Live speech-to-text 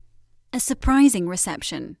A surprising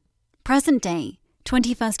reception. Present day,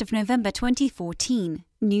 21st of November 2014,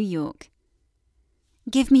 New York.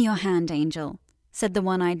 "Give me your hand, Angel," said the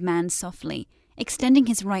one-eyed man softly, extending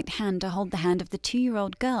his right hand to hold the hand of the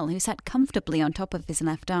 2-year-old girl who sat comfortably on top of his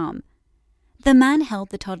left arm. The man held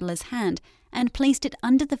the toddler's hand and placed it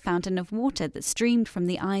under the fountain of water that streamed from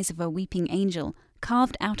the eyes of a weeping angel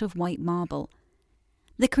carved out of white marble.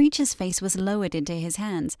 The creature's face was lowered into his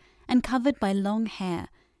hands and covered by long hair.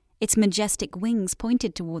 Its majestic wings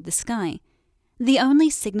pointed toward the sky, the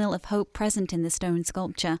only signal of hope present in the stone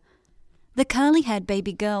sculpture. The curly-haired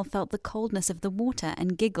baby girl felt the coldness of the water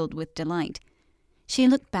and giggled with delight. She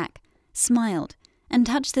looked back, smiled, and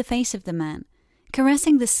touched the face of the man,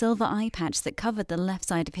 caressing the silver eye patch that covered the left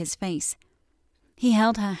side of his face. He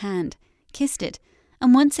held her hand, kissed it,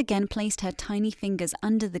 and once again placed her tiny fingers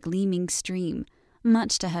under the gleaming stream,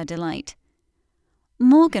 much to her delight.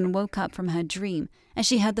 Morgan woke up from her dream as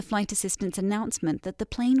she heard the flight attendant's announcement that the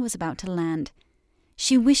plane was about to land.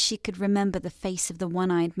 She wished she could remember the face of the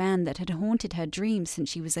one-eyed man that had haunted her dreams since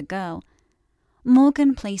she was a girl.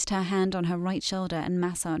 Morgan placed her hand on her right shoulder and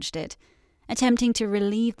massaged it, attempting to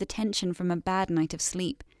relieve the tension from a bad night of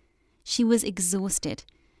sleep. She was exhausted.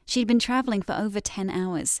 She'd been traveling for over 10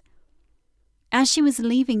 hours. As she was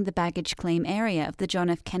leaving the baggage claim area of the John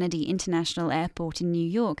F. Kennedy International Airport in New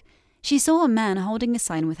York, she saw a man holding a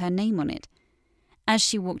sign with her name on it. As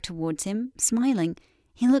she walked towards him, smiling,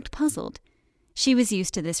 he looked puzzled. She was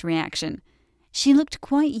used to this reaction. She looked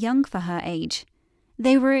quite young for her age.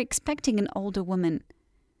 They were expecting an older woman.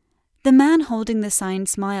 The man holding the sign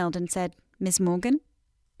smiled and said, "Miss Morgan?"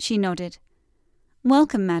 She nodded.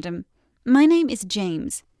 "Welcome, madam. My name is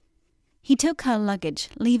James." He took her luggage,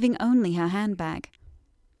 leaving only her handbag.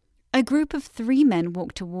 A group of 3 men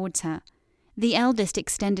walked towards her. The eldest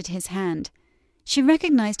extended his hand. She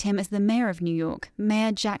recognized him as the mayor of New York,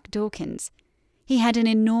 Mayor Jack Dawkins. He had an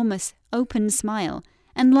enormous, open smile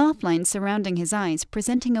and laugh lines surrounding his eyes,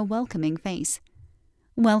 presenting a welcoming face.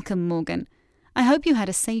 "Welcome, Morgan. I hope you had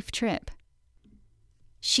a safe trip."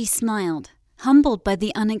 She smiled, humbled by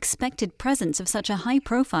the unexpected presence of such a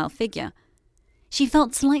high-profile figure. She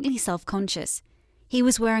felt slightly self-conscious. He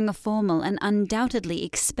was wearing a formal and undoubtedly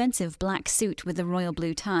expensive black suit with a royal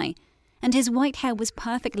blue tie, and his white hair was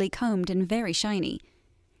perfectly combed and very shiny.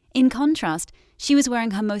 In contrast, she was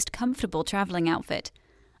wearing her most comfortable traveling outfit,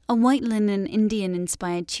 a white linen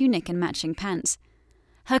Indian-inspired tunic and matching pants.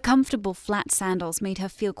 Her comfortable flat sandals made her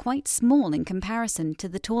feel quite small in comparison to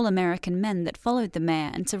the tall American men that followed the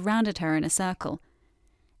mayor and surrounded her in a circle.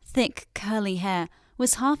 Thick, curly hair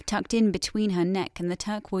was half tucked in between her neck and the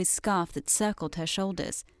turquoise scarf that circled her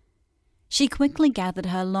shoulders. She quickly gathered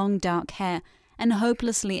her long dark hair and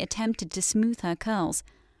hopelessly attempted to smooth her curls,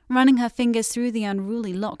 running her fingers through the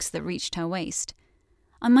unruly locks that reached her waist.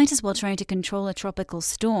 I might as well try to control a tropical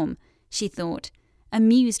storm, she thought,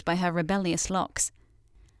 amused by her rebellious locks.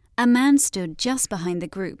 A man stood just behind the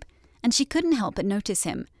group, and she couldn't help but notice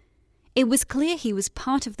him. It was clear he was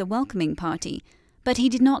part of the welcoming party, but he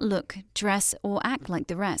did not look, dress, or act like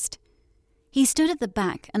the rest. He stood at the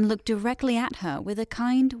back and looked directly at her with a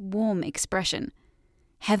kind, warm expression.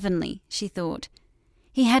 Heavenly, she thought.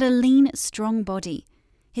 He had a lean, strong body.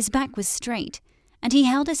 His back was straight, and he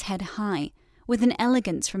held his head high, with an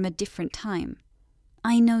elegance from a different time.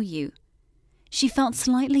 "I know you." She felt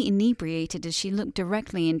slightly inebriated as she looked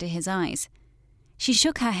directly into his eyes. She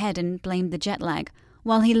shook her head and blamed the jet lag,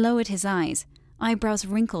 while he lowered his eyes, eyebrows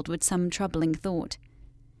wrinkled with some troubling thought.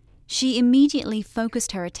 She immediately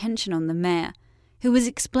focused her attention on the mayor, who was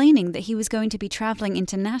explaining that he was going to be traveling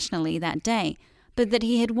internationally that day, but that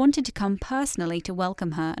he had wanted to come personally to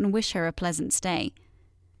welcome her and wish her a pleasant stay.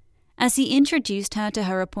 As he introduced her to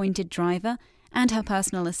her appointed driver and her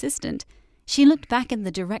personal assistant, she looked back in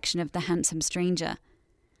the direction of the handsome stranger.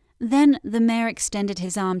 Then the mayor extended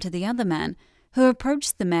his arm to the other man, who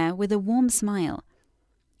approached the mayor with a warm smile.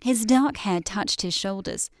 His dark hair touched his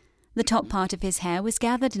shoulders. The top part of his hair was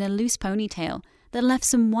gathered in a loose ponytail that left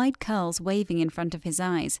some wide curls waving in front of his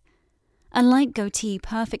eyes. A light goatee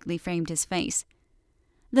perfectly framed his face.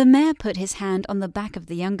 The mayor put his hand on the back of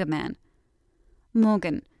the younger man.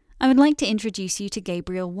 "Morgan, I would like to introduce you to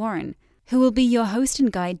Gabriel Warren, who will be your host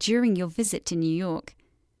and guide during your visit to New York."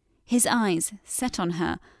 His eyes, set on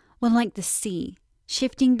her, were like the sea,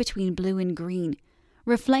 shifting between blue and green,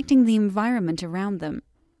 reflecting the environment around them.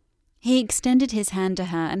 He extended his hand to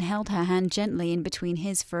her and held her hand gently in between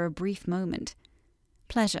his for a brief moment.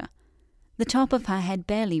 Pleasure. The top of her head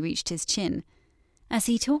barely reached his chin. As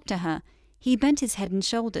he talked to her, he bent his head and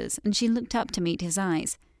shoulders, and she looked up to meet his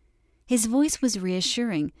eyes. His voice was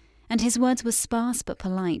reassuring, and his words were sparse but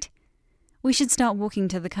polite. "We should start walking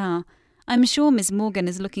to the car. I'm sure Miss Morgan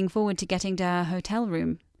is looking forward to getting to her hotel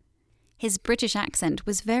room." His British accent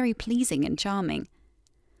was very pleasing and charming.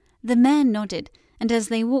 The man nodded, and as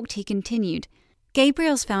they walked he continued,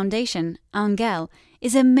 "Gabriel's foundation, Angel,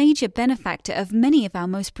 is a major benefactor of many of our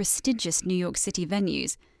most prestigious New York City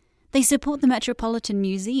venues. They support the Metropolitan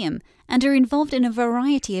Museum and are involved in a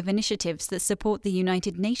variety of initiatives that support the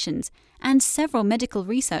United Nations and several medical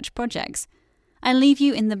research projects. I leave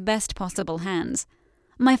you in the best possible hands.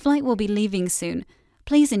 My flight will be leaving soon.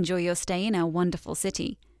 Please enjoy your stay in our wonderful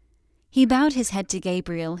city." He bowed his head to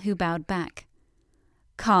Gabriel, who bowed back.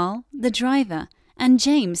 Carl, the driver, and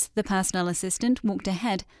James, the personal assistant, walked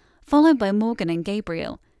ahead, followed by Morgan and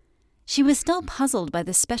Gabriel. She was still puzzled by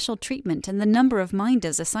the special treatment and the number of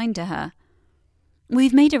minders assigned to her.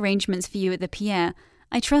 "We've made arrangements for you at the Pierre.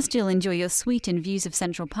 I trust you'll enjoy your suite and views of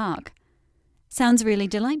Central Park." "Sounds really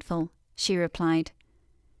delightful," she replied.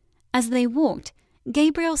 As they walked,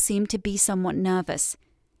 Gabriel seemed to be somewhat nervous.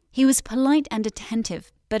 He was polite and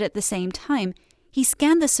attentive, but at the same time, he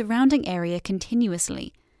scanned the surrounding area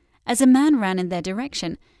continuously. As a man ran in their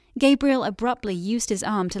direction, Gabriel abruptly used his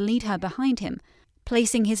arm to lead her behind him,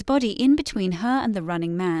 placing his body in between her and the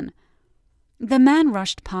running man. The man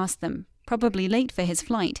rushed past them, probably late for his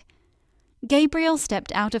flight. Gabriel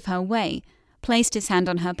stepped out of her way, placed his hand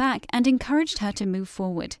on her back, and encouraged her to move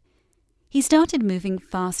forward. He started moving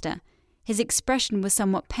faster. His expression was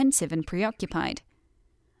somewhat pensive and preoccupied.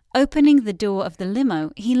 Opening the door of the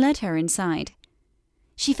limo, he led her inside.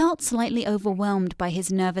 She felt slightly overwhelmed by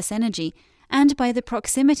his nervous energy and by the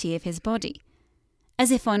proximity of his body.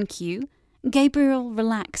 As if on cue, Gabriel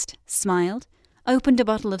relaxed, smiled, opened a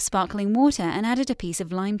bottle of sparkling water and added a piece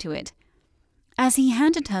of lime to it. As he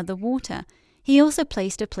handed her the water, he also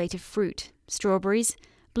placed a plate of fruit, strawberries,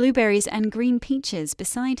 blueberries, and green peaches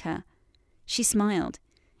beside her. She smiled.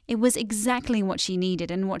 It was exactly what she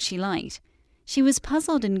needed and what she liked. She was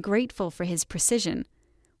puzzled and grateful for his precision.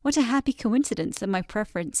 What a happy coincidence that my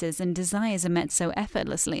preferences and desires are met so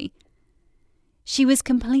effortlessly. She was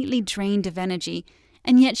completely drained of energy,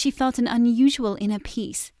 and yet she felt an unusual inner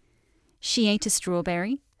peace. She ate a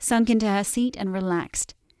strawberry, sunk into her seat, and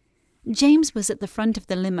relaxed. James was at the front of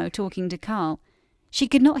the limo talking to Carl. She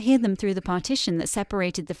could not hear them through the partition that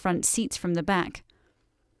separated the front seats from the back.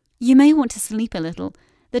 "You may want to sleep a little.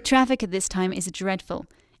 The traffic at this time is dreadful.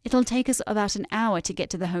 It'll take us about an hour to get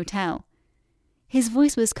to the hotel." His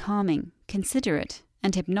voice was calming, considerate,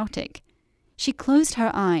 and hypnotic. She closed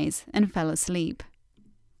her eyes and fell asleep.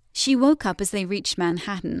 She woke up as they reached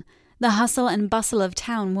Manhattan. The hustle and bustle of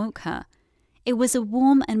town woke her. It was a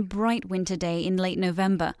warm and bright winter day in late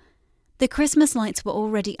November. The Christmas lights were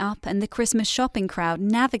already up and the Christmas shopping crowd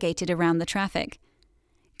navigated around the traffic.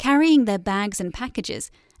 Carrying their bags and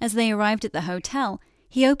packages, as they arrived at the hotel,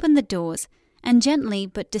 he opened the doors and gently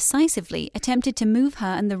but decisively attempted to move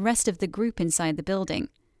her and the rest of the group inside the building.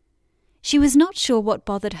 She was not sure what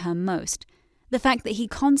bothered her most, the fact that he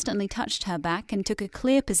constantly touched her back and took a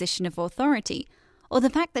clear position of authority, or the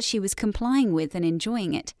fact that she was complying with and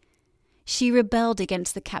enjoying it. She rebelled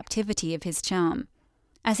against the captivity of his charm,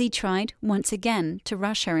 as he tried, once again, to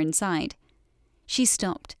rush her inside. She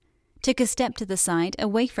stopped, took a step to the side,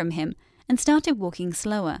 away from him, and started walking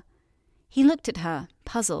slower. He looked at her,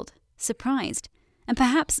 puzzled, surprised, and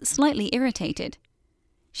perhaps slightly irritated.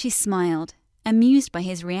 She smiled, amused by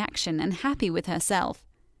his reaction and happy with herself.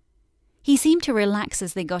 He seemed to relax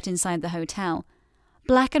as they got inside the hotel.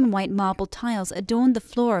 Black and white marble tiles adorned the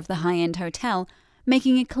floor of the high-end hotel,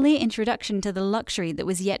 making a clear introduction to the luxury that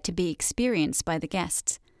was yet to be experienced by the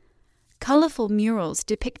guests. Colourful murals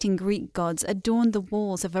depicting Greek gods adorned the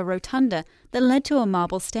walls of a rotunda that led to a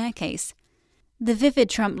marble staircase. The vivid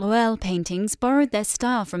Trompe-l'oeil paintings borrowed their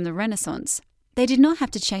style from the Renaissance. They did not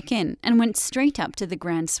have to check in and went straight up to the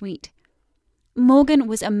grand suite. Morgan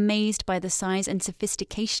was amazed by the size and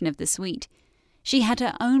sophistication of the suite. She had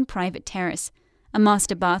her own private terrace, a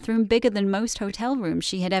master bathroom bigger than most hotel rooms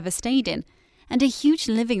she had ever stayed in, and a huge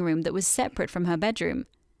living room that was separate from her bedroom.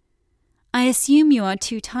 "I assume you are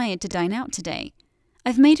too tired to dine out today.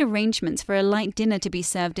 I've made arrangements for a light dinner to be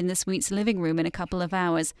served in the suite's living room in a couple of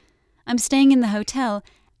hours. I'm staying in the hotel,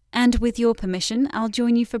 and with your permission, I'll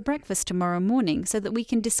join you for breakfast tomorrow morning so that we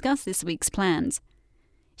can discuss this week's plans."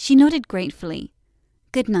 She nodded gratefully.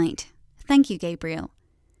 "Good night. Thank you, Gabriel."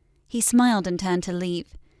 He smiled and turned to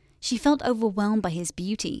leave. She felt overwhelmed by his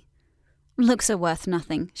beauty. "Looks are worth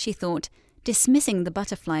nothing," she thought, dismissing the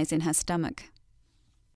butterflies in her stomach.